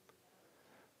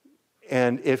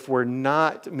 And if we're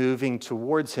not moving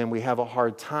towards him, we have a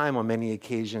hard time on many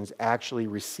occasions actually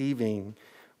receiving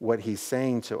what he's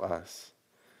saying to us.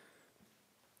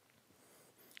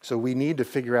 So we need to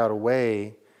figure out a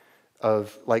way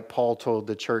of, like Paul told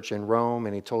the church in Rome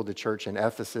and he told the church in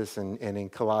Ephesus and in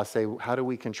Colossae, how do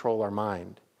we control our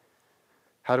mind?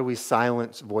 How do we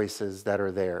silence voices that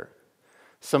are there?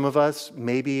 Some of us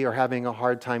maybe are having a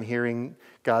hard time hearing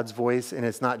God's voice, and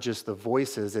it's not just the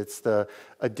voices, it's the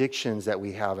addictions that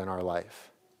we have in our life.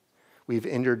 We've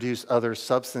introduced other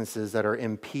substances that are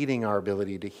impeding our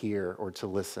ability to hear or to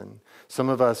listen. Some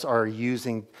of us are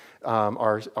using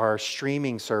our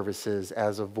streaming services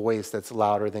as a voice that's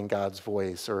louder than God's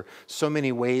voice, or so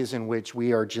many ways in which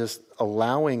we are just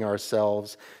allowing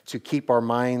ourselves to keep our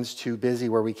minds too busy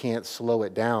where we can't slow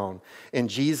it down. And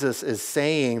Jesus is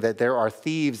saying that there are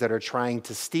thieves that are trying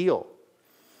to steal.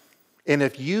 And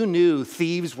if you knew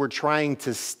thieves were trying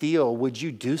to steal, would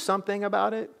you do something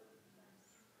about it?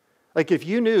 Like if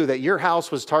you knew that your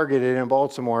house was targeted in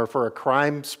Baltimore for a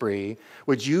crime spree,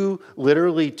 would you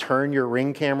literally turn your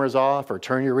Ring cameras off or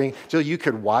turn your Ring so you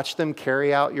could watch them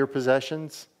carry out your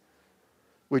possessions?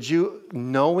 Would you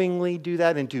knowingly do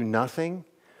that and do nothing?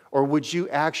 Or would you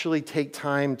actually take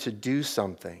time to do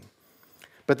something?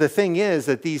 But the thing is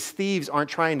that these thieves aren't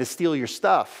trying to steal your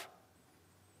stuff.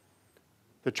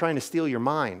 They're trying to steal your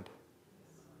mind.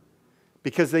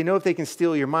 Because they know if they can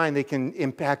steal your mind, they can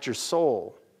impact your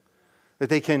soul. That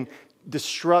they can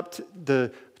disrupt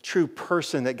the true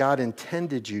person that God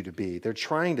intended you to be. They're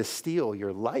trying to steal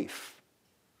your life.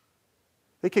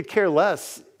 They could care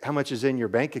less how much is in your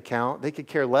bank account. They could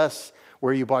care less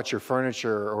where you bought your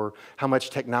furniture or how much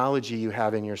technology you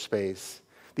have in your space.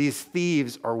 These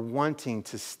thieves are wanting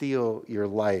to steal your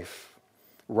life.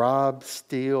 Rob,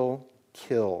 steal,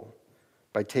 kill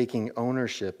by taking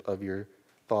ownership of your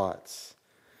thoughts.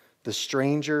 The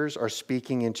strangers are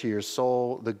speaking into your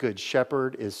soul. The good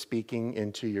shepherd is speaking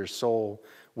into your soul.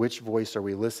 Which voice are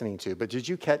we listening to? But did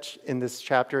you catch in this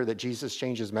chapter that Jesus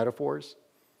changes metaphors?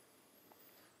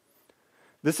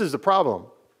 This is the problem.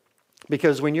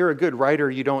 Because when you're a good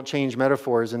writer, you don't change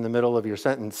metaphors in the middle of your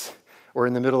sentence or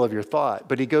in the middle of your thought.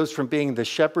 But he goes from being the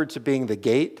shepherd to being the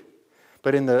gate.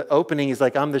 But in the opening, he's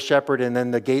like, I'm the shepherd, and then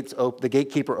the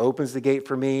gatekeeper opens the gate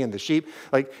for me and the sheep.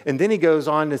 And then he goes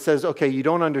on and says, okay, you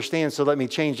don't understand, so let me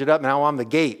change it up. Now I'm the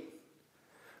gate.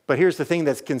 But here's the thing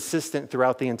that's consistent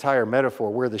throughout the entire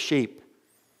metaphor. We're the sheep.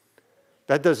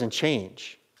 That doesn't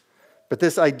change. But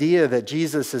this idea that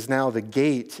Jesus is now the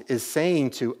gate is saying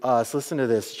to us, listen to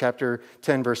this, chapter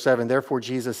 10, verse 7, therefore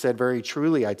Jesus said, very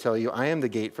truly, I tell you, I am the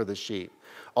gate for the sheep.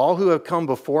 All who have come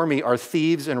before me are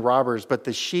thieves and robbers, but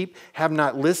the sheep have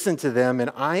not listened to them,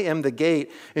 and I am the gate,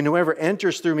 and whoever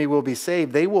enters through me will be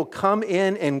saved. They will come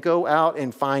in and go out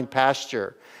and find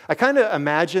pasture. I kind of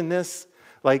imagine this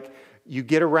like you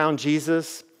get around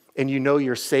Jesus and you know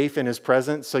you're safe in his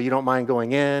presence, so you don't mind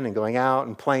going in and going out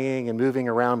and playing and moving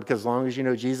around, because as long as you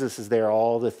know Jesus is there,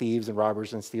 all the thieves and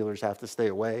robbers and stealers have to stay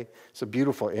away. It's a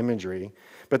beautiful imagery.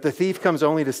 But the thief comes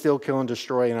only to steal, kill, and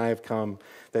destroy, and I have come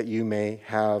that you may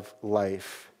have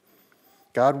life.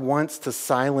 God wants to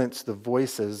silence the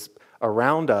voices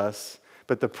around us,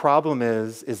 but the problem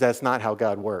is that's not how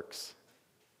God works.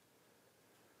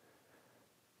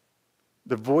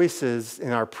 The voices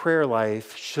in our prayer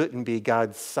life shouldn't be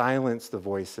God silence the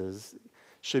voices.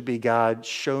 Should be God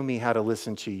show me how to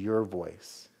listen to your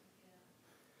voice.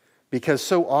 Because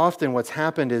so often what's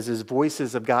happened is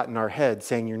voices have gotten in our head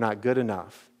saying you're not good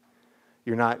enough.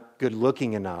 You're not good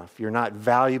looking enough. You're not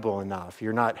valuable enough.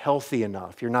 You're not healthy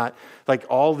enough. You're not like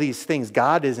all these things.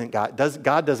 God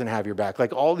doesn't have your back.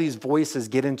 Like all these voices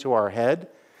get into our head.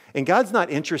 And God's not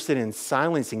interested in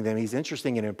silencing them. He's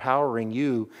interested in empowering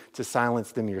you to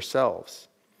silence them yourselves.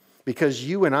 Because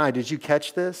you and I, did you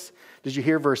catch this? Did you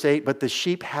hear verse 8? But the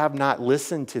sheep have not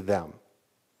listened to them.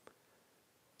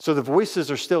 So the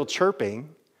voices are still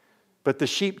chirping, but the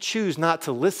sheep choose not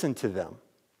to listen to them.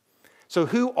 So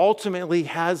who ultimately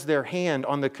has their hand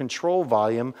on the control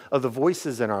volume of the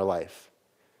voices in our life?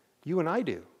 You and I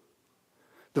do.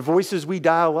 The voices we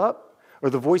dial up or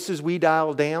the voices we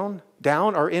dial down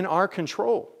are in our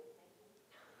control.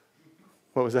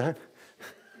 What was that?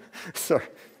 Sorry.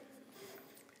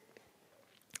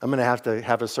 I'm going to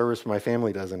have a service my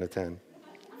family doesn't attend.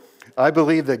 I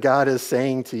believe that God is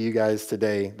saying to you guys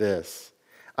today this.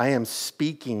 I am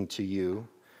speaking to you,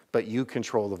 but you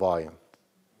control the volume.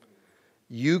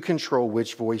 You control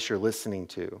which voice you're listening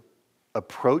to.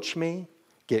 Approach me,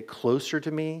 get closer to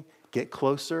me, get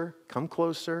closer, come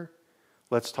closer,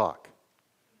 let's talk.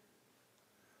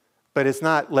 But it's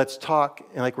not let's talk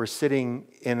and like we're sitting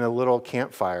in a little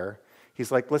campfire.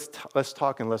 He's like, let's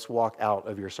talk and let's walk out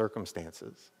of your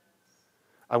circumstances.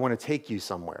 I want to take you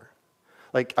somewhere.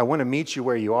 Like, I want to meet you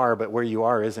where you are, but where you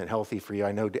are isn't healthy for you.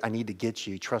 I know I need to get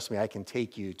you. Trust me, I can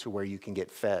take you to where you can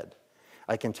get fed.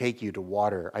 I can take you to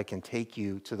water. I can take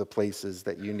you to the places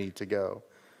that you need to go.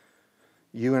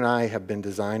 You and I have been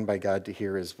designed by God to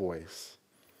hear his voice,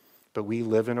 but we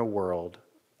live in a world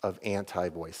of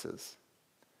anti-voices.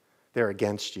 They're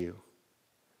against you.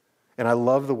 And I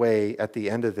love the way at the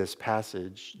end of this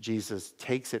passage, Jesus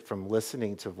takes it from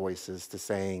listening to voices to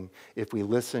saying, if we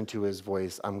listen to his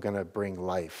voice, I'm going to bring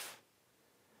life.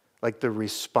 Like the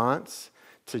response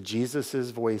to Jesus'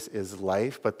 voice is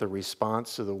life, but the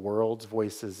response to the world's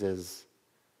voices is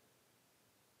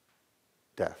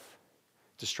death,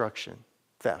 destruction,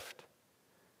 theft.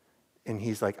 And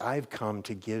he's like, I've come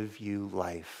to give you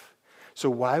life. So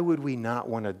why would we not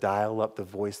want to dial up the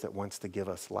voice that wants to give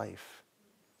us life?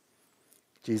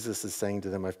 Jesus is saying to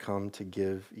them, I've come to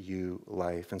give you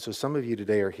life. And so some of you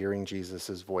today are hearing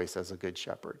Jesus' voice as a good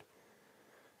shepherd.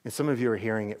 And some of you are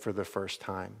hearing it for the first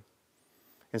time.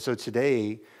 And so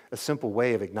today, a simple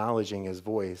way of acknowledging his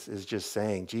voice is just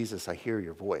saying, Jesus, I hear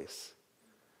your voice.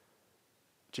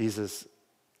 Jesus,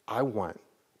 I want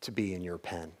to be in your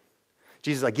pen.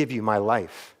 Jesus, I give you my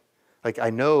life. Like,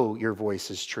 I know your voice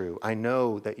is true. I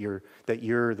know that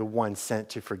you're the one sent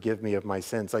to forgive me of my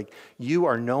sins. Like, you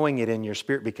are knowing it in your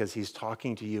spirit because he's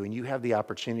talking to you, and you have the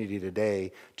opportunity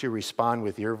today to respond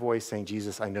with your voice saying,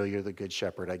 Jesus, I know you're the good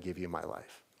shepherd. I give you my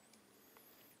life.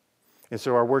 And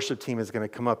so our worship team is going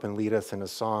to come up and lead us in a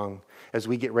song as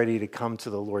we get ready to come to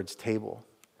the Lord's table.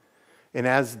 And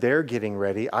as they're getting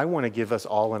ready, I want to give us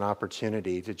all an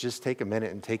opportunity to just take a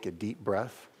minute and take a deep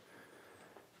breath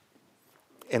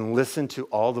and listen to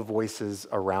all the voices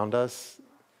around us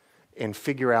and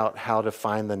figure out how to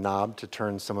find the knob to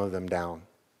turn some of them down.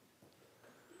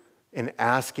 And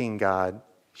asking God,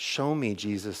 show me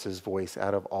Jesus' voice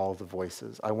out of all the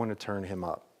voices. I want to turn him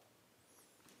up.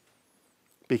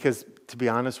 Because to be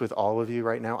honest with all of you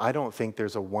right now, I don't think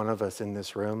there's a one of us in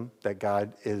this room that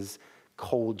God is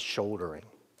cold shouldering,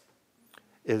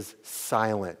 is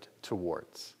silent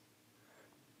towards.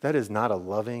 That is not a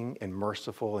loving and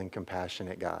merciful and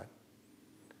compassionate God.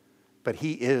 But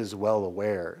he is well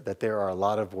aware that there are a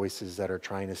lot of voices that are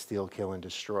trying to steal, kill, and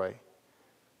destroy.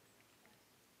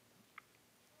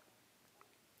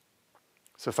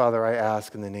 So, Father, I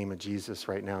ask in the name of Jesus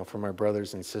right now for my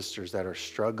brothers and sisters that are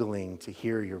struggling to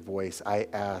hear your voice. I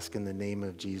ask in the name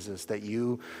of Jesus that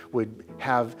you would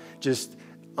have just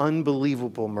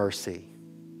unbelievable mercy.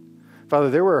 Father,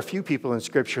 there were a few people in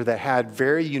Scripture that had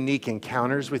very unique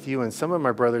encounters with you, and some of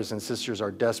my brothers and sisters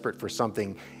are desperate for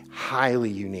something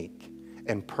highly unique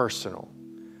and personal.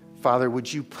 Father,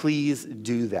 would you please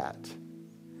do that?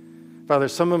 Father,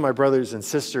 some of my brothers and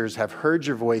sisters have heard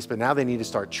your voice, but now they need to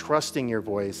start trusting your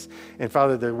voice. And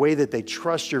Father, the way that they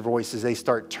trust your voice is they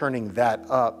start turning that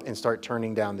up and start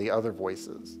turning down the other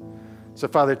voices. So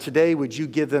Father, today, would you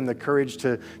give them the courage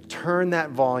to turn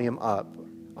that volume up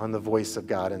on the voice of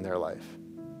God in their life?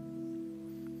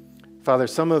 Father,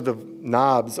 some of the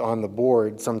knobs on the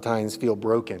board sometimes feel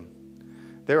broken.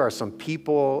 There are some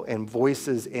people and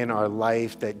voices in our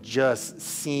life that just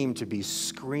seem to be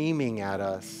screaming at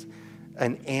us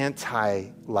an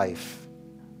anti-life.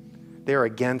 They're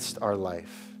against our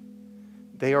life.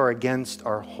 They are against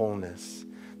our wholeness.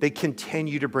 They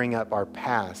continue to bring up our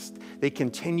past. They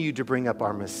continue to bring up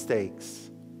our mistakes.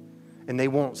 And they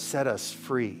won't set us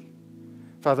free.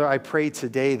 Father, I pray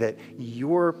today that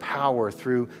your power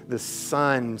through the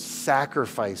Son's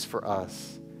sacrifice for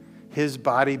us, his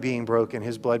body being broken,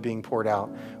 his blood being poured out,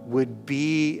 would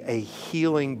be a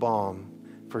healing balm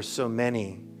for so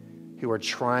many who are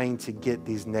trying to get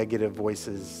these negative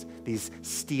voices, these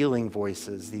stealing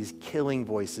voices, these killing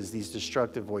voices, these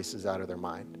destructive voices out of their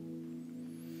mind.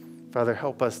 Father,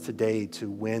 help us today to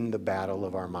win the battle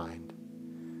of our mind.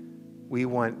 We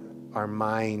want our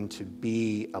mind to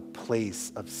be a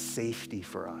place of safety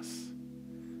for us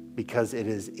because it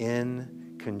is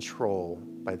in control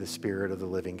by the Spirit of the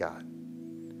living God.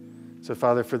 So,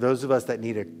 Father, for those of us that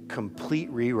need a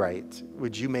complete rewrite,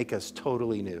 would you make us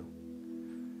totally new?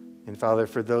 And Father,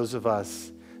 for those of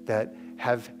us that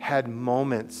have had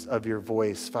moments of your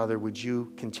voice, Father, would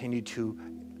you continue to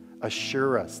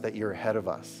assure us that you're ahead of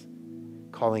us,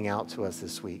 calling out to us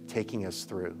this week, taking us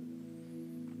through.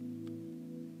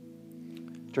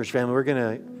 Church family, we're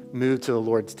going to move to the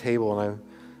Lord's table, and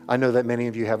I know that many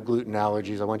of you have gluten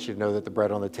allergies. I want you to know that the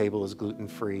bread on the table is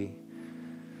gluten-free.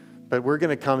 But we're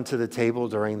going to come to the table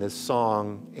during this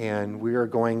song, and we are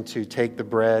going to take the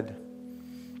bread,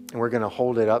 and we're going to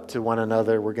hold it up to one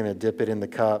another. We're going to dip it in the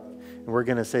cup, and we're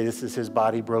going to say, this is his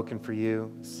body broken for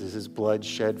you. This is his blood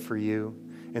shed for you.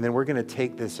 And then we're going to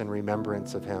take this in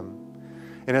remembrance of him.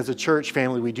 And as a church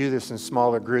family, we do this in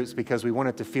smaller groups because we want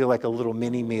it to feel like a little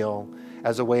mini meal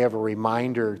as a way of a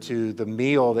reminder to the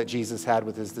meal that Jesus had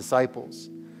with his disciples,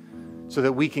 so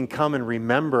that we can come and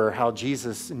remember how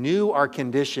Jesus knew our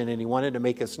condition and he wanted to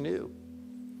make us new.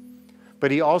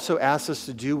 But he also asks us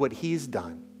to do what he's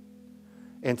done.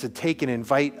 and to take and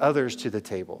invite others to the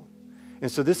table.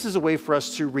 And so this is a way for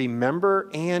us to remember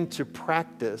and to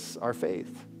practice our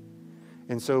faith.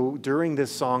 And so during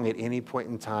this song, at any point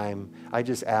in time, I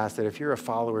just ask that if you're a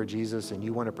follower of Jesus and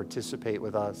you want to participate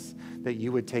with us, that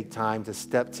you would take time to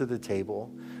step to the table,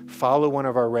 follow one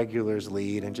of our regulars'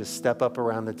 lead, and just step up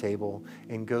around the table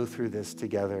and go through this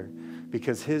together.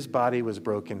 Because his body was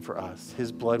broken for us.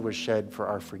 His blood was shed for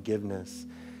our forgiveness.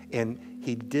 And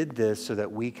he did this so that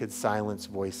we could silence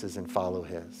voices and follow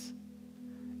his.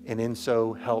 And in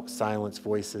so help silence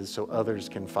voices so others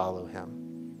can follow him.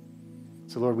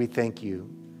 So, Lord, we thank you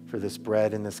for this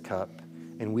bread and this cup,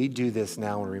 and we do this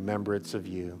now in remembrance of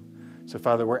you. So,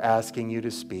 Father, we're asking you to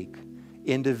speak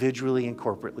individually and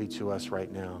corporately to us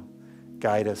right now.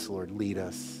 Guide us, Lord. Lead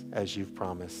us as you've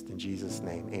promised. In Jesus'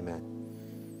 name, amen.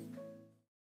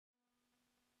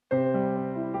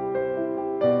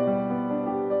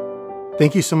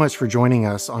 Thank you so much for joining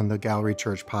us on the Gallery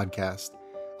Church podcast.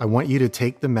 I want you to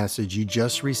take the message you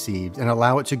just received and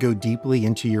allow it to go deeply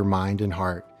into your mind and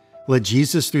heart. Let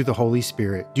Jesus, through the Holy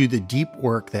Spirit, do the deep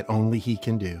work that only he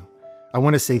can do. I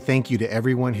want to say thank you to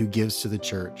everyone who gives to the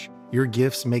church. Your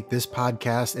gifts make this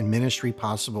podcast and ministry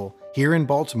possible here in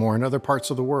Baltimore and other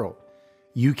parts of the world.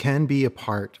 You can be a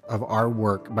part of our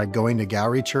work by going to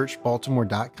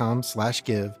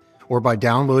gallerychurchbaltimore.com/give or by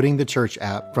downloading the church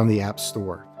app from the App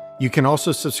Store. You can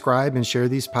also subscribe and share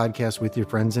these podcasts with your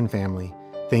friends and family.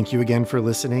 Thank you again for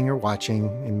listening or watching,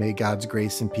 and may God's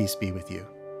grace and peace be with you.